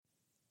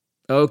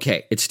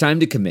Okay, it's time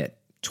to commit.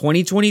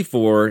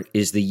 2024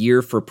 is the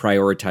year for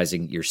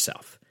prioritizing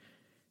yourself.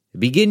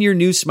 Begin your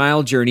new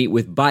smile journey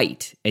with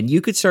Byte, and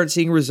you could start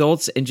seeing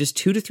results in just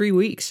 2 to 3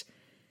 weeks.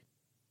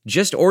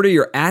 Just order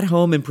your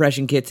at-home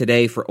impression kit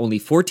today for only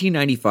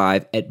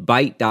 $14.95 at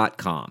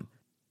Byte.com.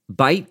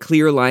 Byte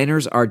clear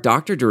liners are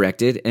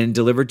doctor-directed and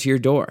delivered to your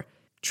door.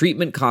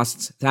 Treatment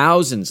costs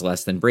thousands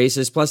less than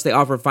braces, plus they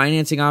offer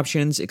financing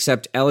options,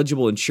 accept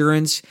eligible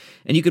insurance,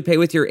 and you could pay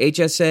with your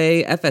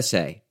HSA,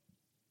 FSA.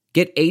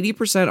 Get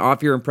 80%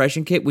 off your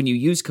impression kit when you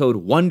use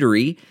code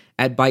WONDERY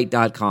at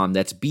Byte.com.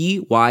 That's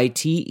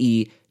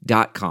BYTE.com.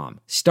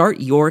 Start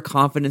your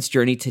confidence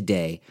journey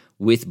today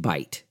with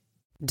Byte.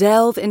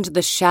 Delve into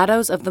the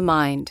shadows of the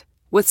mind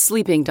with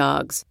Sleeping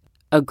Dogs,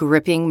 a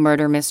gripping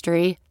murder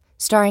mystery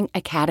starring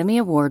Academy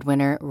Award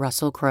winner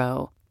Russell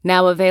Crowe.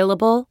 Now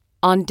available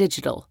on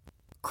digital.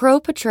 Crowe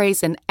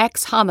portrays an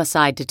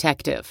ex-homicide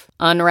detective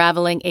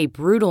unraveling a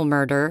brutal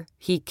murder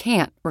he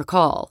can't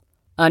recall.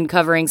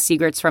 Uncovering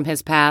secrets from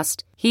his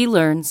past, he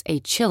learns a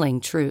chilling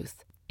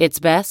truth. It's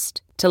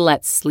best to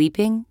let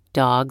sleeping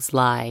dogs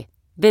lie.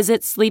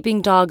 Visit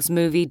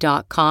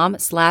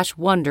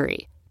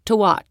sleepingdogsmovie.com/Wondery to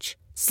watch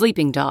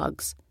Sleeping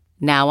Dogs,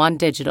 now on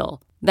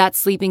digital.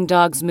 That's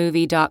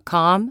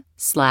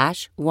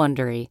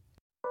sleepingdogsmovie.com/Wondery.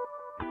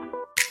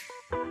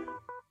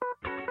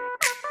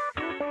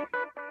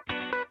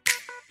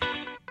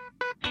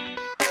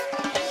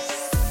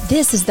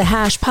 This is the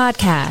Hash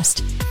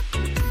Podcast.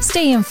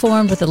 Stay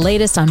informed with the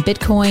latest on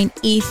Bitcoin,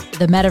 ETH,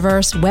 the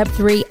metaverse,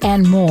 Web3,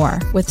 and more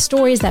with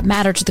stories that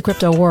matter to the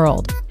crypto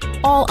world.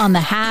 All on the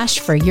Hash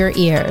for your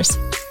ears.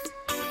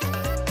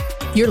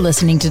 You're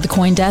listening to the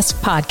CoinDesk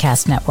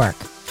Podcast Network.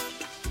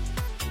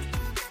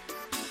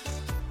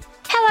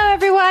 Hello,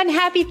 everyone.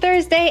 Happy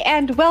Thursday,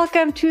 and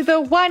welcome to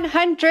the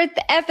 100th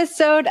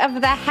episode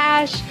of the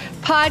Hash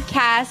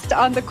Podcast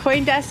on the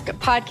CoinDesk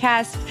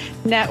Podcast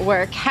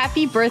Network.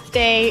 Happy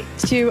birthday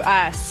to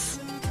us.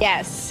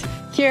 Yes.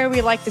 Here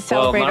we like to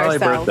celebrate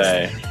ourselves.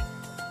 Birthday.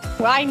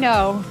 Well, I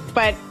know,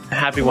 but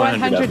happy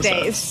 100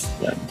 days.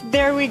 Yeah.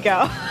 There we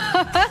go.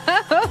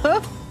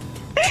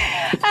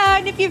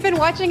 And if you've been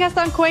watching us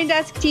on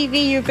CoinDesk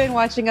TV, you've been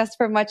watching us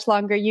for much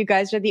longer. You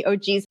guys are the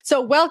OGs. So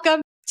welcome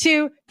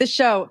to the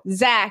show.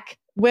 Zach,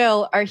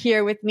 Will are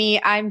here with me.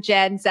 I'm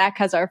Jen. Zach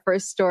has our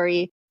first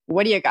story.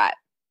 What do you got?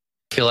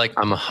 I feel like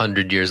I'm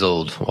 100 years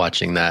old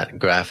watching that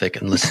graphic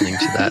and listening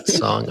to that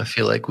song. I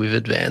feel like we've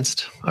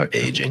advanced our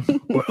aging.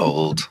 We're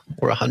old.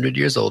 We're 100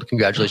 years old.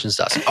 Congratulations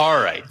to us. All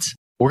right.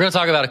 We're going to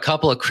talk about a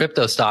couple of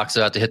crypto stocks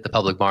about to hit the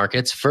public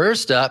markets.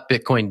 First up,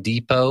 Bitcoin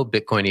Depot,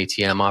 Bitcoin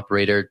ATM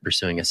operator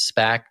pursuing a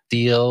SPAC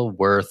deal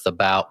worth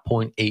about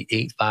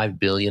 $0.885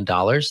 billion.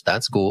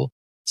 That's cool.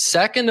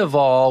 Second of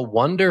all,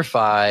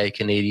 WonderFi,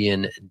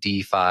 Canadian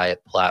DeFi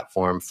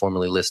platform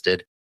formerly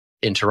listed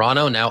in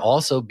Toronto, now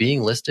also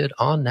being listed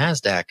on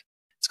NASDAQ.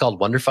 It's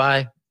called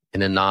WonderFi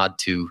in a nod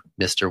to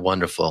Mr.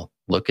 Wonderful.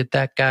 Look at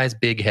that guy's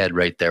big head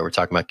right there. We're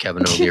talking about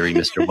Kevin O'Leary,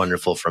 Mr.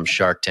 Wonderful from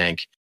Shark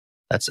Tank.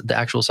 That's the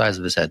actual size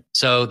of his head.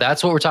 So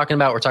that's what we're talking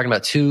about. We're talking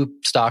about two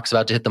stocks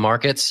about to hit the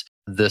markets.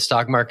 The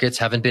stock markets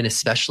haven't been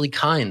especially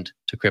kind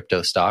to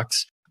crypto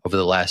stocks over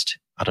the last,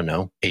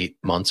 8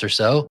 months or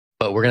so.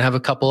 But we're going to have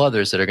a couple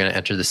others that are going to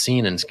enter the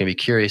scene, and it's going to be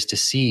curious to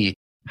see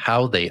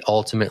how they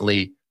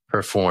ultimately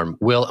perform.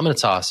 Will, I'm going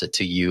to toss it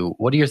to you.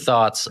 What are your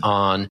thoughts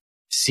on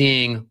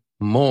seeing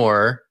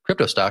more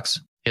crypto stocks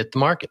hit the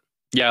market?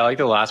 Yeah, I like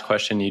the last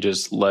question you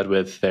just led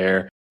with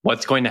there.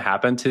 What's going to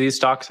happen to these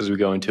stocks as we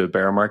go into a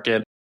bear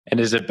market?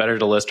 And is it better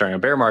to list during a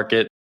bear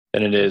market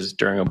than it is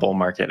during a bull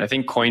market? I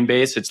think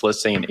Coinbase, it's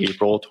listing in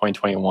April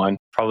 2021,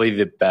 probably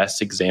the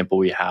best example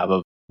we have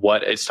of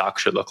what a stock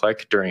should look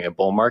like during a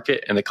bull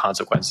market and the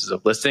consequences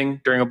of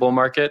listing during a bull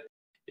market.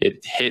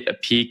 It hit a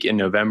peak in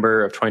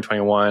November of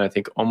 2021, I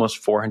think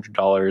almost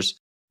 $400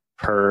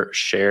 per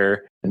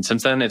share. And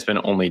since then, it's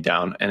been only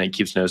down, and it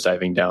keeps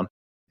nosediving down.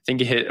 I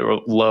think it hit a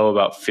low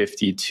about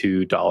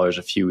 $52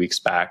 a few weeks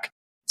back.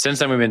 Since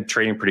then, we've been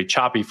trading pretty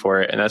choppy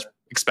for it, and that's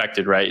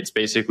expected, right? It's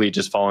basically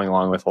just following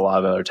along with a lot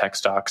of other tech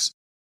stocks.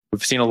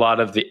 We've seen a lot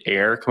of the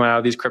air come out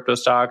of these crypto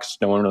stocks.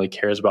 No one really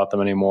cares about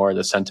them anymore.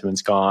 The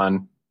sentiment's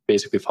gone,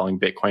 basically following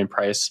Bitcoin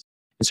price.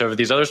 And so for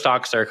these other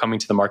stocks that are coming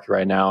to the market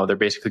right now, they're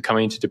basically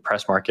coming to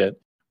depressed market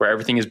where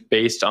everything is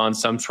based on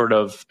some sort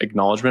of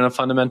acknowledgement of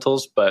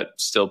fundamentals, but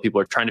still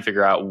people are trying to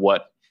figure out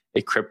what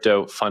a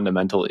crypto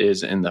fundamental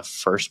is in the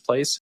first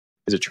place.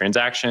 Is it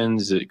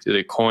transactions? Is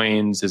it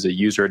coins? Is it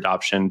user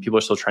adoption? People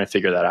are still trying to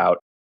figure that out.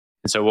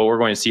 And so what we're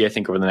going to see, I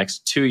think, over the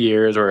next 2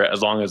 years, or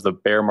as long as the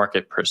bear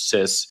market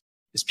persists,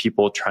 is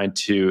people trying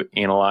to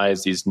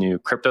analyze these new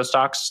crypto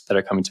stocks that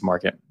are coming to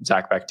market.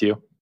 Zach, back to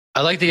you.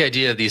 I like the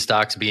idea of these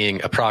stocks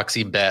being a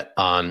proxy bet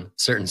on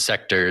certain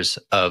sectors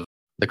of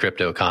the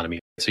crypto economy.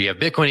 So you have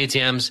Bitcoin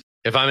ATMs.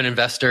 If I'm an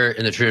investor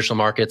in the traditional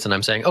markets and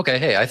I'm saying, okay,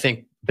 hey, I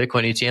think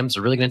Bitcoin ATMs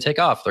are really going to take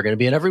off. They're going to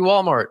be in every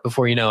Walmart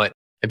before you know it.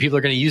 And people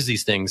are going to use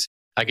these things.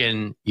 I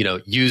can,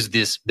 use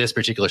this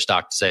particular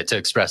stock to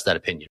express that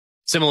opinion.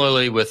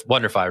 Similarly with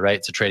WonderFi, right?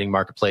 It's a trading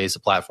marketplace, a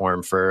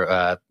platform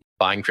for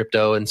buying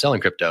crypto and selling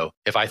crypto.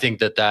 If I think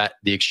that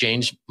the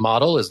exchange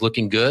model is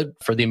looking good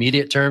for the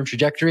immediate term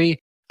trajectory,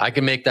 I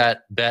can make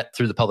that bet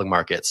through the public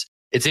markets.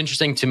 It's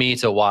interesting to me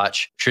to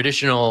watch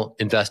traditional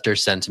investor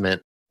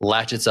sentiment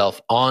latch itself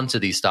onto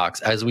these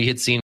stocks, as we had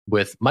seen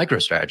with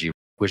MicroStrategy,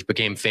 which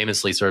became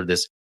famously sort of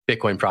this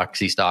Bitcoin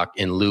proxy stock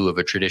in lieu of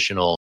a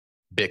traditional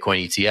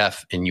Bitcoin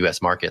ETF in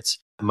US markets.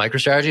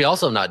 MicroStrategy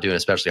also not doing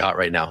especially hot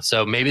right now.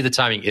 So maybe the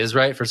timing is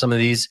right for some of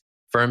these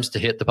firms to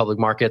hit the public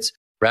markets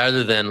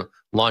rather than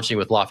launching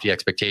with lofty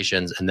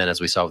expectations. And then,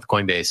 as we saw with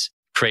Coinbase,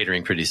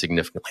 cratering pretty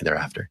significantly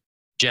thereafter.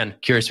 Jen,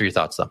 curious for your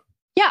thoughts though.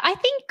 Yeah, I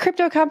think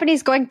crypto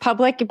companies going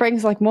public, it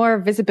brings like more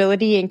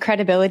visibility and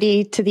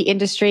credibility to the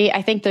industry.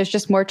 I think there's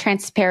just more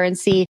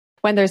transparency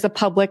when there's a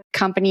public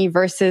company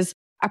versus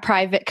a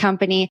private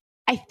company.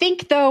 I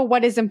think though,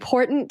 what is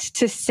important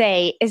to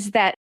say is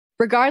that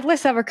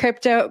regardless of a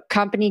crypto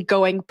company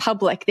going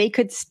public, they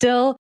could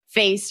still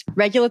face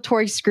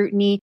regulatory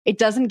scrutiny. It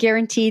doesn't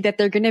guarantee that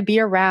they're going to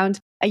be around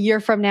a year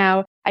from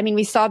now. I mean,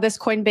 we saw this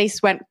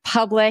Coinbase went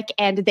public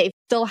and they've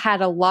still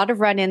had a lot of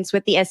run-ins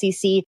with the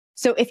SEC.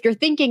 So if you're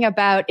thinking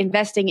about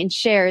investing in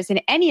shares in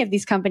any of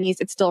these companies,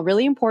 it's still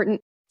really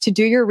important to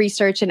do your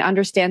research and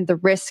understand the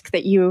risk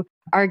that you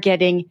are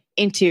getting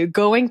into.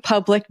 Going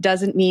public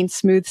doesn't mean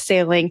smooth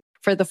sailing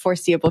for the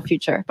foreseeable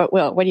future. But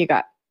Will, what do you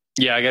got?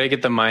 Yeah, I got to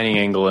get the mining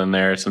angle in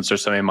there since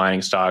there's so many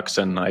mining stocks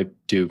and I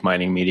do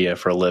mining media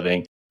for a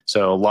living.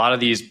 So a lot of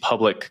these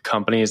public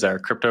companies that are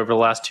crypto over the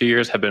last 2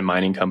 years have been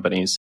mining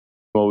companies.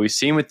 What we've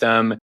seen with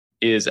them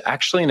is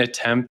actually an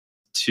attempt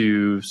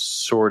to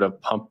sort of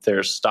pump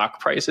their stock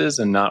prices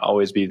and not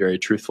always be very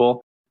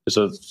truthful.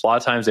 So a lot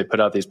of times they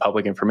put out these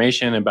public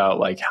information about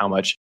like how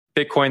much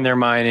Bitcoin they're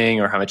mining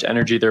or how much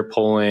energy they're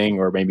pulling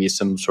or maybe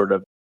some sort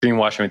of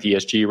greenwashing with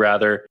ESG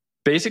rather.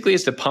 Basically,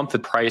 it's to pump the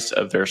price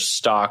of their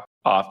stock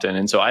often.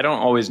 And so I don't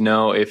always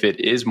know if it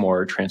is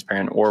more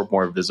transparent or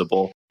more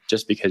visible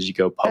just because you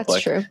go public.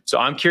 That's true. So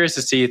I'm curious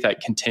to see if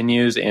that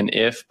continues and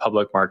if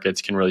public markets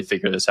can really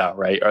figure this out,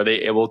 right? Are they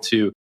able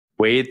to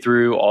wade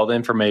through all the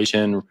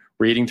information,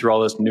 reading through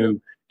all this new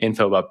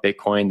info about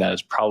Bitcoin that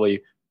is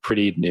probably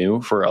pretty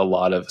new for a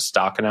lot of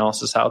stock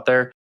analysis out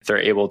there? If they're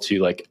able to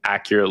like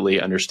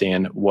accurately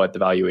understand what the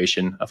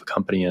valuation of a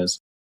company is.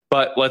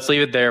 But let's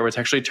leave it there. Let's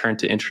actually turn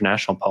to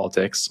international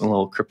politics, a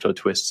little crypto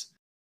twist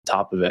on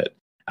top of it.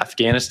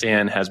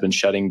 Afghanistan has been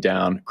shutting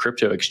down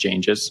crypto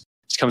exchanges.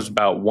 This comes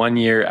about 1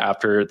 year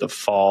after the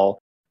fall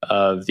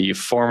of the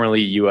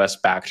formerly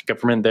US-backed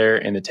government there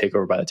and the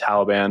takeover by the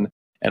Taliban,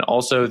 and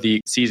also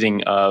the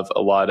seizing of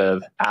a lot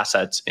of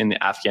assets in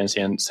the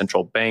Afghanistan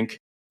Central Bank.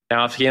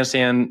 Now,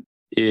 Afghanistan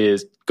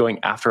is going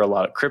after a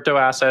lot of crypto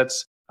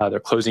assets. They're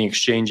closing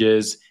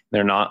exchanges.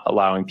 They're not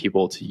allowing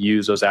people to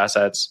use those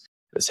assets.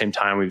 At the same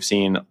time, we've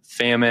seen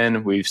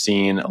famine. We've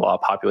seen a lot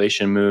of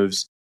population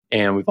moves.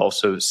 And we've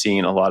also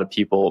seen a lot of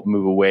people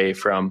move away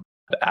from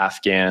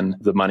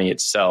the money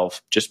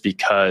itself, just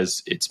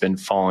because it's been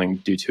falling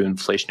due to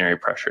inflationary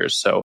pressures.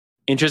 So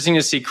interesting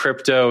to see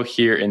crypto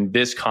here in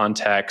this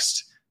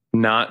context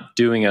not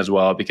doing as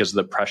well because of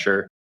the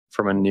pressure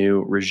from a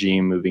new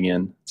regime moving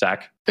in.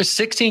 Zach? There's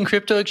 16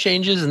 crypto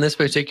exchanges in this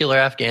particular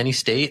Afghani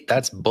state.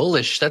 That's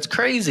bullish. That's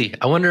crazy.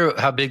 I wonder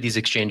how big these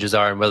exchanges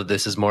are and whether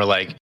this is more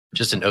like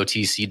just an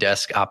OTC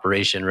desk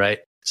operation, right?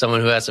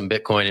 Someone who has some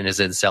Bitcoin and is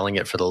then selling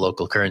it for the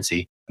local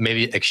currency.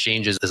 Maybe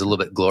exchanges is a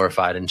little bit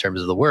glorified in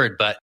terms of the word,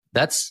 but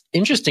that's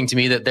interesting to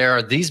me that there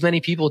are these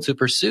many people to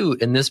pursue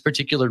in this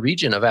particular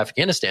region of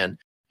Afghanistan.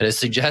 And it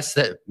suggests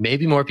that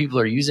maybe more people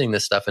are using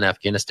this stuff in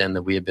Afghanistan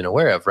than we have been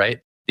aware of, right?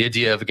 The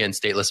idea of, again,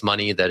 stateless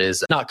money that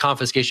is not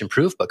confiscation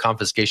proof, but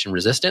confiscation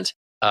resistant,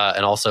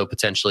 and also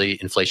potentially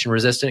inflation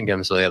resistant,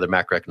 again, some of the other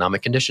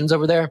macroeconomic conditions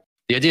over there.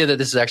 The idea that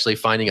this is actually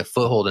finding a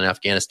foothold in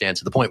Afghanistan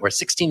to the point where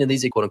 16 of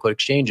these quote unquote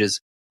exchanges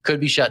could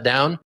be shut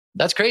down.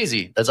 That's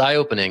crazy. That's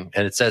eye-opening.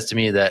 And it says to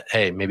me that,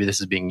 hey, maybe this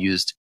is being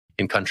used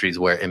in countries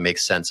where it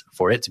makes sense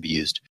for it to be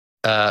used.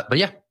 But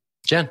yeah,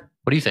 Jen,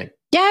 what do you think?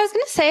 Yeah, I was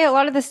going to say a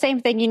lot of the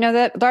same thing. You know,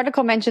 the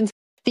article mentions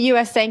the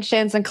US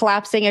sanctions and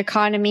collapsing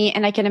economy.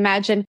 And I can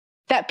imagine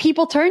that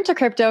people turn to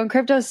crypto, and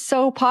crypto is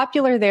so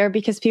popular there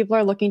because people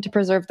are looking to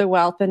preserve the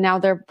wealth. And now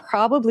they're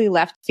probably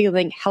left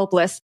feeling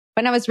helpless.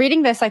 When I was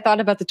reading this, I thought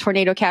about the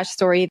Tornado Cash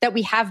story that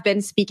we have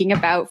been speaking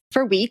about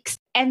for weeks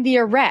and the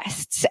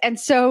arrests. And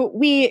so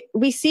we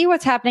see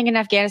what's happening in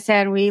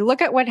Afghanistan. We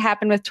look at what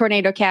happened with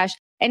Tornado Cash,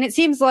 and it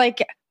seems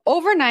like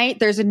overnight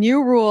there's a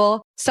new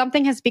rule.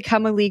 Something has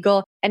become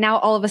illegal. And now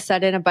all of a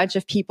sudden a bunch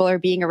of people are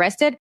being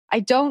arrested. I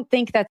don't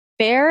think that's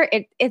fair.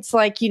 It's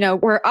like, you know,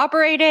 we're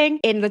operating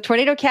in the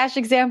Tornado Cash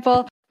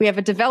example. We have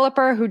a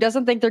developer who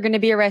doesn't think they're going to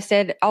be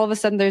arrested. All of a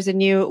sudden there's a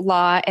new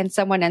law and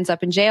someone ends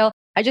up in jail.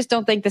 I just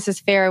don't think this is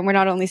fair. And we're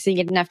not only seeing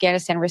it in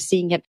Afghanistan, we're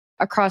seeing it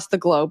across the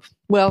globe.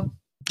 Will?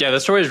 Yeah, the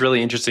story is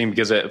really interesting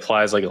because it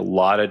applies like a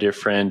lot of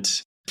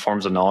different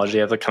forms of knowledge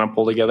you have to kind of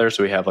pull together.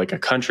 So we have like a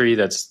country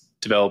that's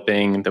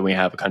developing, then we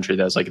have a country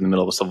that's like in the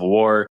middle of a civil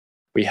war.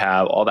 We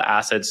have all the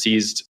assets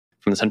seized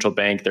from the central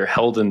bank. They're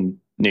held in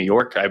New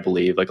York, I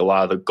believe. Like a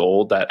lot of the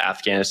gold that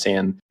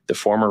Afghanistan, the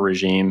former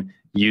regime,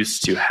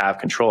 used to have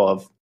control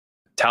of.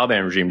 The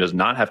Taliban regime does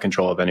not have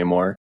control of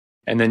anymore.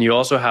 And then you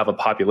also have a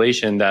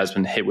population that has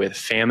been hit with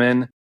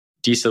famine,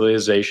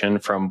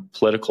 destabilization from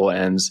political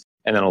ends,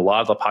 and then a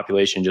lot of the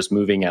population just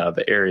moving out of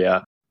the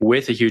area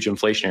with a huge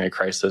inflationary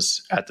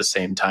crisis at the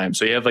same time.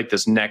 So you have like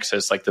this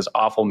nexus, like this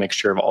awful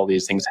mixture of all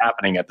these things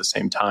happening at the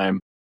same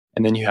time.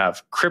 And then you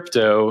have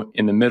crypto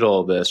in the middle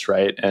of this,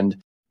 right? And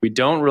we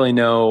don't really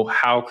know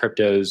how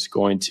crypto is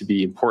going to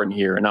be important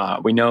here or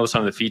not. We know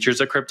some of the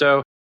features of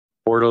crypto: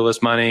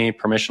 borderless money,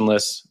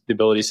 permissionless, the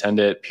ability to send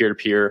it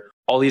peer-to-peer.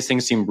 All these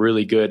things seem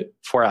really good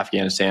for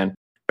Afghanistan.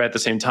 But at the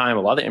same time,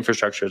 a lot of the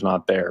infrastructure is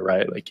not there,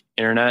 right? Like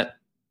internet,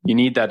 you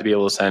need that to be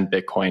able to send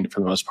Bitcoin for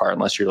the most part,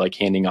 unless you're like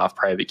handing off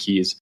private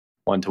keys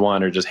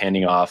one-to-one or just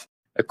handing off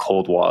a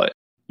cold wallet.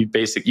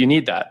 You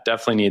need that,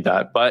 definitely need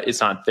that, but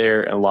it's not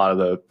there in a lot of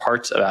the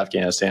parts of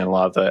Afghanistan, a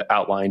lot of the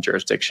outlying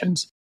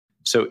jurisdictions.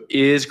 So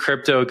is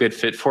crypto a good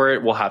fit for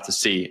it? We'll have to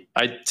see.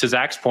 To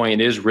Zach's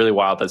point, it is really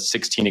wild that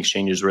 16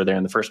 exchanges were there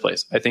in the first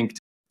place. I think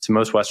to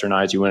most Western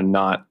eyes, you would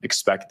not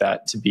expect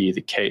that to be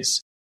the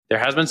case. There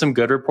has been some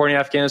good reporting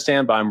in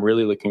Afghanistan, but I'm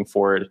really looking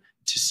forward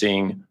to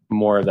seeing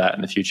more of that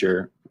in the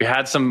future. We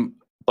had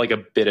a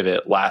bit of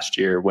it last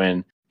year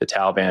when the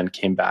Taliban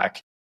came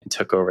back and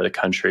took over the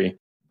country.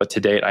 But to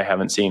date, I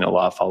haven't seen a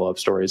lot of follow-up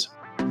stories.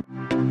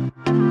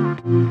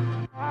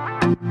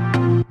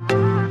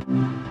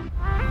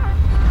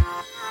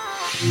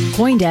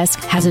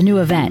 CoinDesk has a new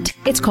event.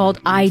 It's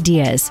called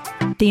Ideas,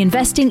 the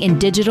Investing in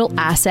Digital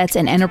Assets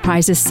and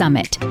Enterprises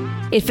Summit.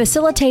 It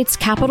facilitates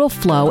capital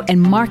flow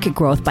and market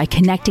growth by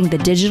connecting the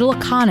digital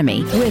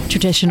economy with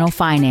traditional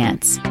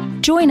finance.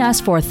 Join us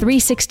for a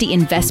 360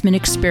 investment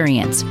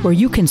experience where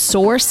you can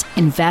source,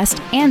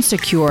 invest, and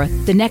secure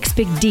the next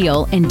big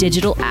deal in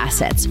digital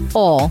assets,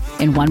 all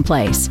in one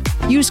place.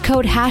 Use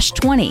code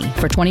HASH20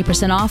 for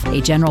 20% off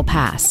a general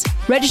pass.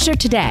 Register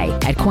today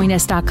at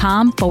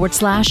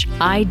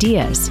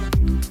coindesk.com/ideas.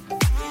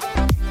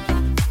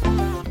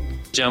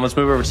 Jen, let's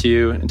move over to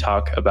you and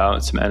talk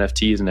about some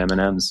NFTs and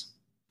M&Ms.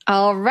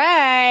 All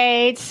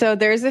right. So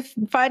there's a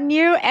fun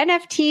new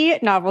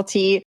NFT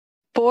novelty,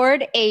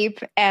 Bored Ape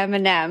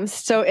M&Ms.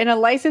 So in a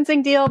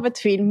licensing deal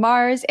between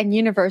Mars and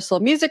Universal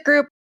Music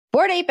Group,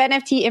 Bored Ape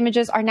NFT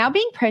images are now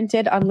being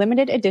printed on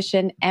limited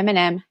edition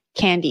M&M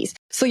candies.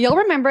 So you'll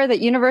remember that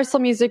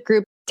Universal Music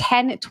Group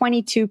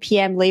 10/22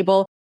 PM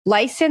label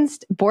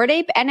licensed Bored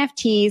Ape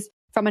NFTs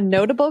from a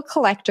notable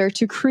collector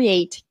to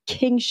create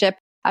Kingship,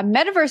 a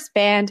metaverse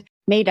band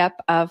made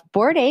up of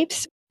bored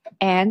apes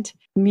and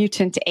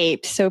mutant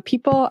apes. So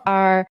people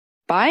are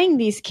buying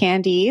these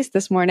candies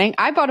this morning.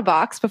 I bought a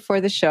box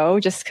before the show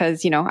just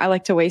because, I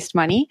like to waste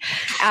money.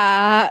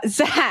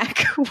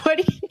 Zach, what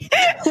do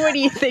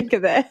you think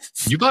of this?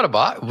 You bought a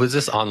box? Was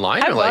this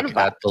online or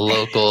at the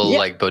local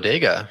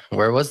bodega?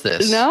 Where was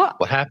this? No.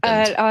 What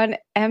happened? On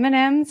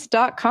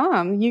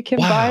mnms.com. You can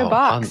buy a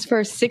box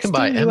for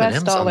 $60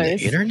 US. On the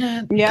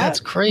internet? Yeah, that's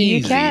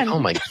crazy. Oh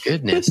my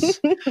goodness.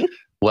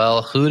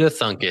 Well, who'd have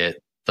thunk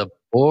it? The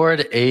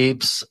Bored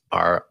Apes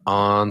are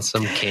on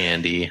some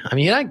candy. I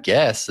mean, I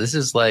guess this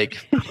is the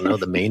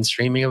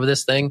mainstreaming of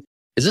this thing.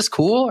 Is this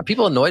cool? Are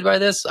people annoyed by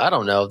this? I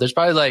don't know. There's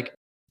probably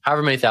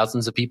however many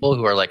thousands of people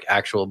who are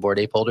actual Bored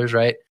Ape holders,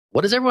 right?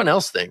 What does everyone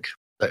else think?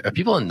 Are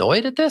people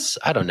annoyed at this?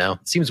 I don't know.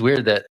 It seems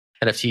weird that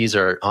NFTs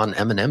are on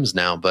M&Ms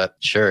now, but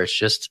sure, it's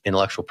just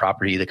intellectual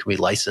property that can be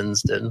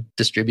licensed and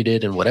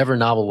distributed in whatever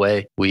novel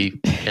way we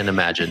can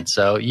imagine.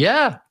 So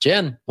yeah,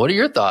 Jen, what are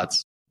your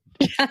thoughts?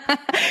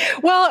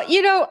 Well,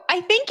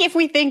 I think if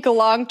we think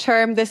long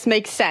term, this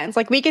makes sense.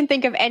 We can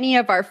think of any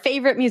of our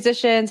favorite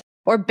musicians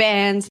or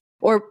bands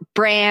or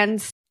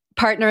brands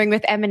partnering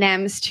with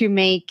M&Ms to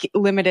make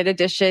limited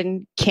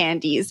edition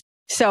candies.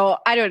 So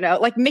I don't know,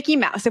 Mickey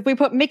Mouse. If we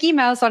put Mickey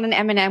Mouse on an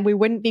M&M, we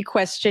wouldn't be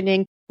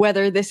questioning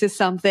whether this is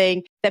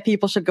something that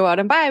people should go out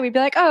and buy. We'd be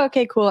like, oh,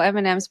 okay, cool.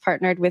 M&M's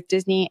partnered with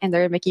Disney and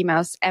they're Mickey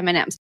Mouse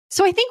M&Ms.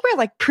 So I think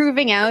we're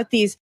proving out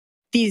these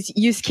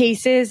use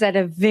cases at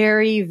a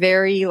very,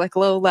 very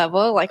low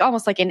level,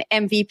 almost like an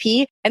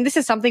MVP. And this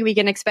is something we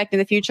can expect in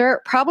the future.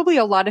 Probably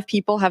a lot of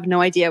people have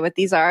no idea what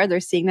these are. They're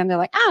seeing them. They're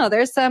like, oh,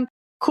 there's some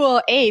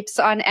cool apes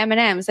on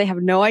M&Ms. They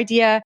have no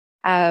idea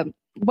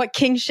what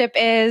Kingship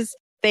is.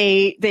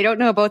 They don't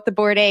know about the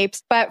Bored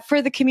Apes. But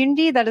for the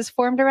community that is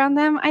formed around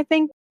them, I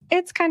think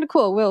it's kind of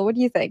cool. Will, what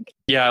do you think?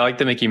 Yeah, I like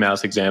the Mickey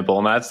Mouse example.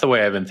 And that's the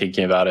way I've been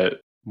thinking about it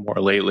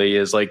more lately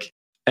is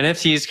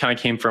NFTs kind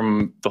of came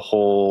from the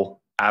whole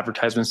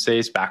advertisement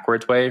space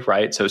backwards way,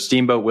 right? So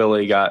Steamboat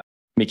Willie got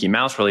Mickey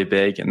Mouse really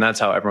big, and that's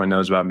how everyone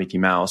knows about Mickey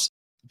Mouse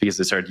because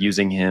they started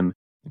using him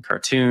in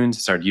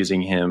cartoons, started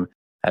using him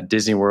at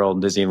Disney World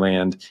and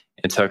Disneyland.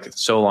 It took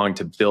so long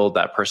to build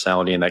that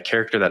personality and that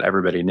character that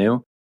everybody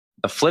knew.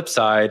 The flip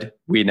side,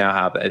 we now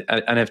have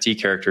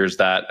NFT characters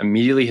that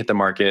immediately hit the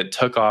market,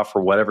 took off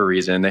for whatever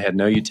reason. They had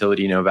no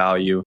utility, no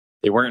value.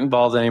 They weren't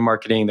involved in any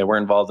marketing. They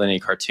weren't involved in any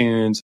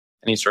cartoons.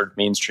 Any sort of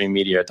mainstream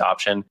media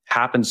adoption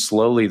happened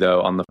slowly,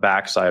 though, on the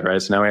backside,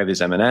 right? So now we have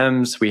these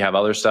M&Ms. We have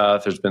other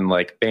stuff. There's been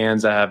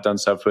bands that have done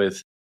stuff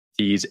with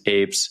these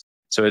apes.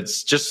 So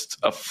it's just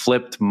a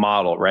flipped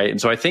model, right?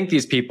 And so I think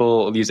these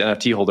people, these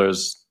NFT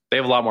holders, they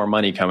have a lot more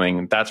money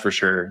coming. That's for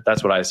sure.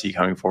 That's what I see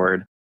coming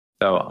forward.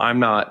 So I'm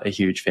not a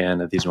huge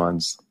fan of these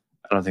ones.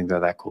 I don't think they're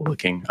that cool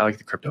looking. I like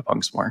the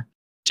CryptoPunks more.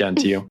 Jen,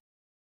 to you.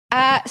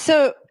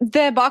 So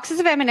the boxes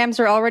of M&Ms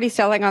are already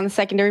selling on the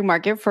secondary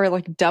market for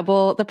like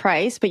double the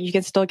price, but you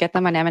can still get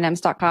them on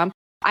M&Ms.com.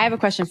 I have a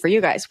question for you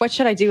guys. What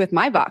should I do with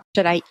my box?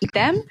 Should I eat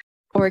them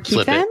or keep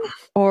Flip them it.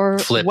 or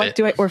Flip what it.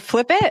 do I, or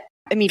flip it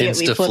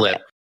immediately?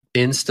 Insta-flip.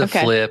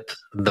 Okay. Flip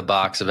the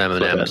box of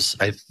M&Ms.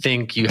 I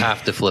think you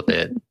have to flip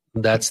it.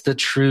 That's the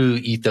true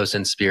ethos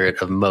and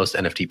spirit of most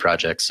NFT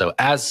projects. So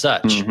as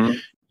such,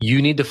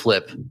 you need to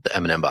flip the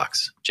M&M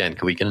box. Jen,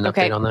 can we get an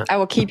update on that? I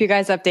will keep you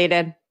guys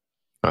updated.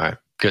 All right.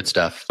 Good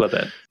stuff. Flip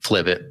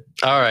it.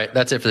 All right.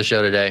 That's it for the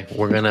show today.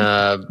 We're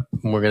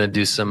gonna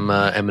do some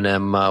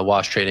M&M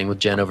wash trading with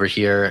Jen over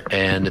here,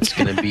 and it's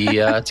gonna be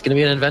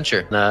an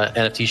adventure,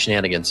 NFT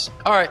shenanigans.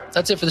 All right.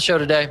 That's it for the show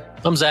today.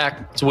 I'm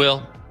Zach. It's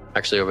Will.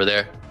 Actually, over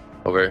there.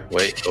 Over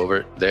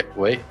there.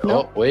 Wait.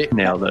 Nope. Oh, wait.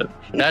 Nailed it.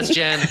 That's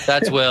Jen.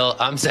 That's Will.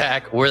 I'm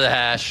Zach. We're the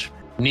Hash.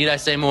 Need I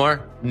say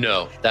more?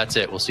 No. That's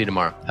it. We'll see you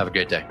tomorrow. Have a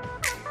great day.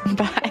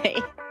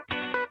 Bye.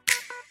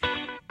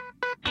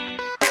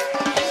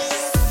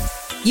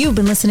 You've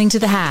been listening to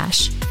The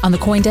Hash on the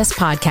CoinDesk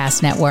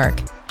Podcast Network.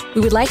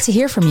 We would like to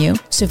hear from you,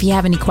 so if you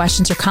have any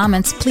questions or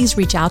comments, please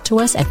reach out to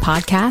us at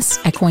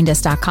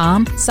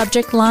podcasts@coindesk.com,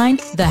 subject line,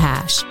 The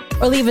Hash,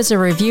 or leave us a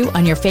review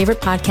on your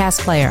favorite podcast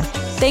player.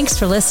 Thanks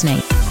for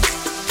listening.